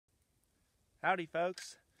Howdy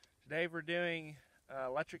folks, today we're doing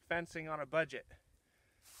electric fencing on a budget.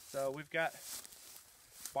 So we've got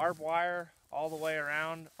barbed wire all the way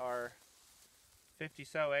around our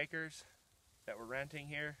 50-so acres that we're renting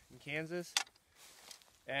here in Kansas.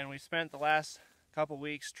 And we spent the last couple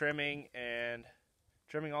weeks trimming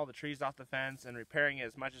all the trees off the fence and repairing it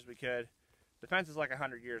as much as we could. The fence is like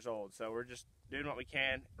 100 years old, so we're just doing what we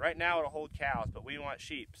can. Right now it'll hold cows, but we want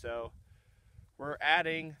sheep, so we're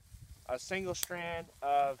adding a single strand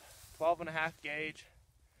of 12.5 gauge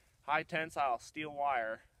high tensile steel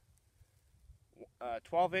wire,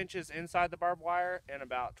 12 inches inside the barbed wire and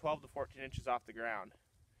about 12 to 14 inches off the ground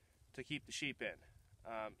to keep the sheep in.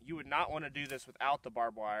 You would not want to do this without the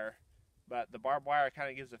barbed wire, but the barbed wire kind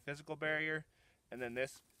of gives a physical barrier, and then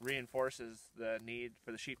this reinforces the need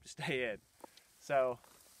for the sheep to stay in. So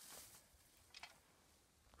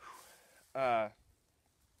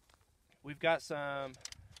we've got some,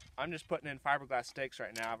 I'm just putting in fiberglass stakes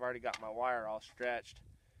right now. I've already got my wire all stretched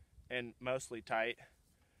and mostly tight.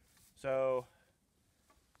 So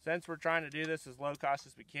since we're trying to do this as low cost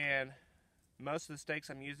as we can, most of the stakes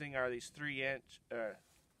I'm using are these 3/8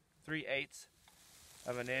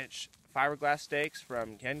 of an inch fiberglass stakes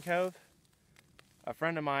from Ken Cove. A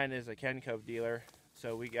friend of mine is a Ken Cove dealer,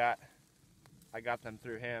 so I got them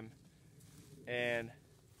through him, and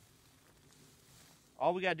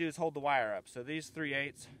all we got to do is hold the wire up. So these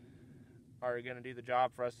 3/8 are going to do the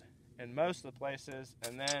job for us in most of the places,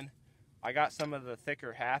 and then I got some of the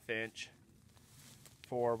thicker 1/2 inch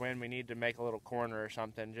for when we need to make a little corner or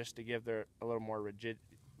something, just to give there a little more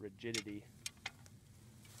rigidity.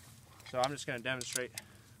 So I'm just going to demonstrate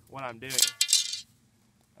what I'm doing.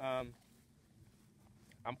 I'm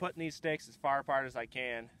putting these stakes as far apart as I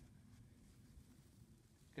can,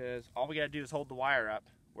 because all we got to do is hold the wire up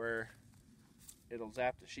where it'll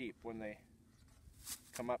zap the sheep when they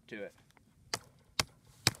come up to it.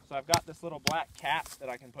 So I've got this little black cap that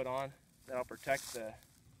I can put on that'll protect the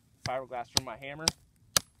fiberglass from my hammer.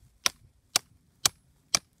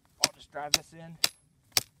 I'll just drive this in.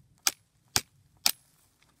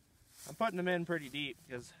 I'm putting them in pretty deep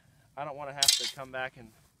because I don't want to have to come back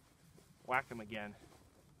and whack them again.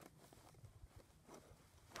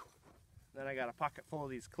 Then I got a pocket full of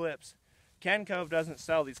these clips. Ken Cove doesn't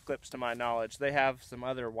sell these clips to my knowledge. They have some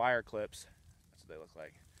other wire clips. That's what they look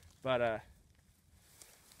like. But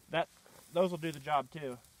those will do the job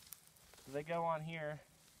too. So they go on here,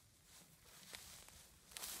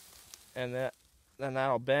 and then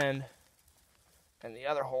that'll bend, and the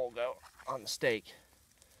other hole will go on the stake.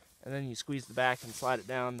 And then you squeeze the back and slide it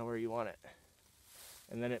down to where you want it.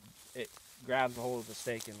 And then it grabs a hold of the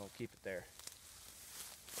stake and will keep it there.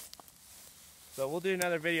 So we'll do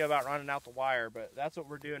another video about running out the wire, but that's what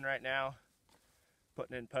we're doing right now,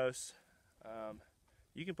 putting in posts.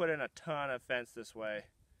 You can put in a ton of fence this way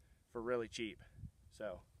for really cheap.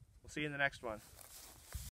 So we'll see you in the next one.